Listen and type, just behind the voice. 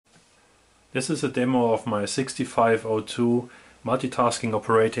This is a demo of my 6502 multitasking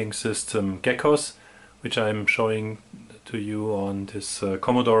operating system GeckOS, which I'm showing to you on this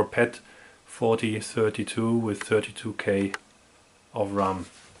Commodore PET 4032 with 32K of RAM.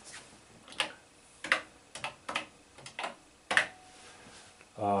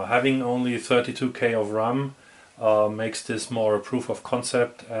 Having only 32K of RAM makes this more a proof of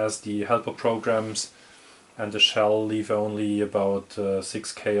concept, as the helper programs and the shell leave only about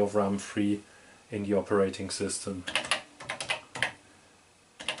 6K of RAM free in the operating system.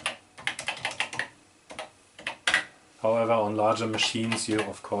 However, on larger machines you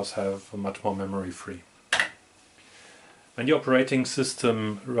of course have much more memory free. When the operating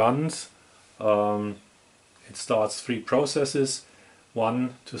system runs, it starts three processes.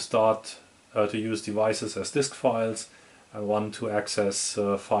 One to start to use devices as disk files, and one to access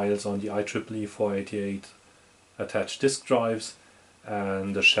files on the IEEE 488 attached disk drives,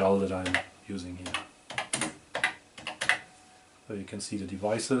 and the shell that I'm using here. So you can see the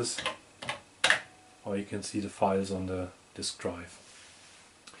devices, or you can see the files on the disk drive.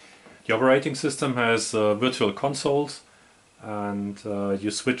 The operating system has virtual consoles, and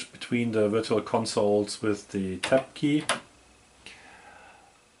you switch between the virtual consoles with the tab key.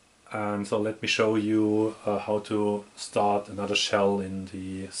 And so let me show you how to start another shell in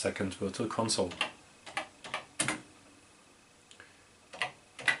the second virtual console.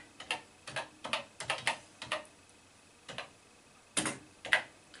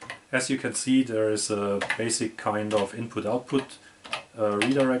 As you can see, there is a basic kind of input-output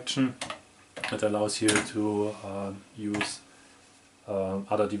redirection that allows you to use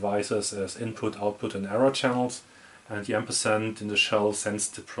other devices as input, output and error channels, and the ampersand in the shell sends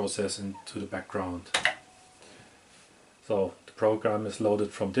the process into the background. So the program is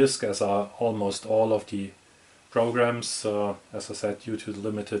loaded from disk, as are almost all of the programs. As I said, due to the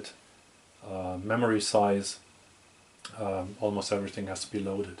limited memory size, almost everything has to be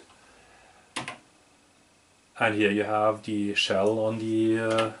loaded. And here you have the shell on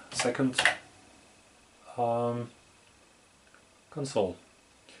the second console.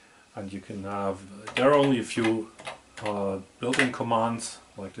 And you can have, there are only a few built-in commands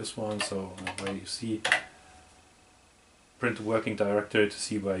like this one, so where you see print the working directory to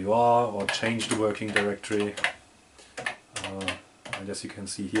see where you are, or change the working directory. And as you can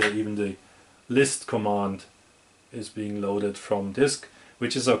see here, even the list command is being loaded from disk,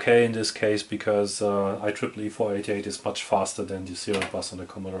 which is okay in this case because IEEE 488 is much faster than the serial bus on the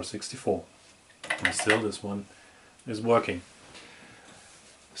Commodore 64. And still this one is working.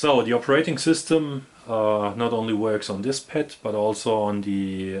 So the operating system not only works on this PET, but also on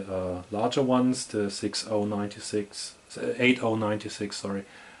the larger ones, the 8096, sorry,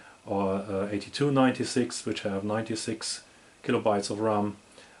 or 8296, which have 96 kilobytes of RAM,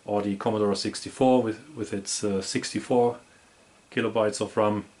 or the Commodore 64 with its 64 kilobytes of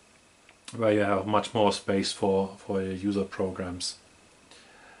RAM, where you have much more space for your user programs.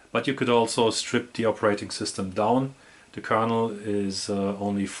 But you could also strip the operating system down. The kernel is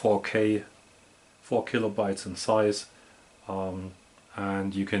only 4 kilobytes in size,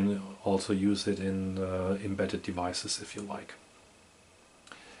 and you can also use it in embedded devices if you like.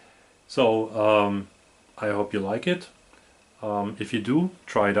 So I hope you like it. If you do,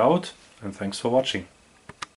 try it out, and thanks for watching.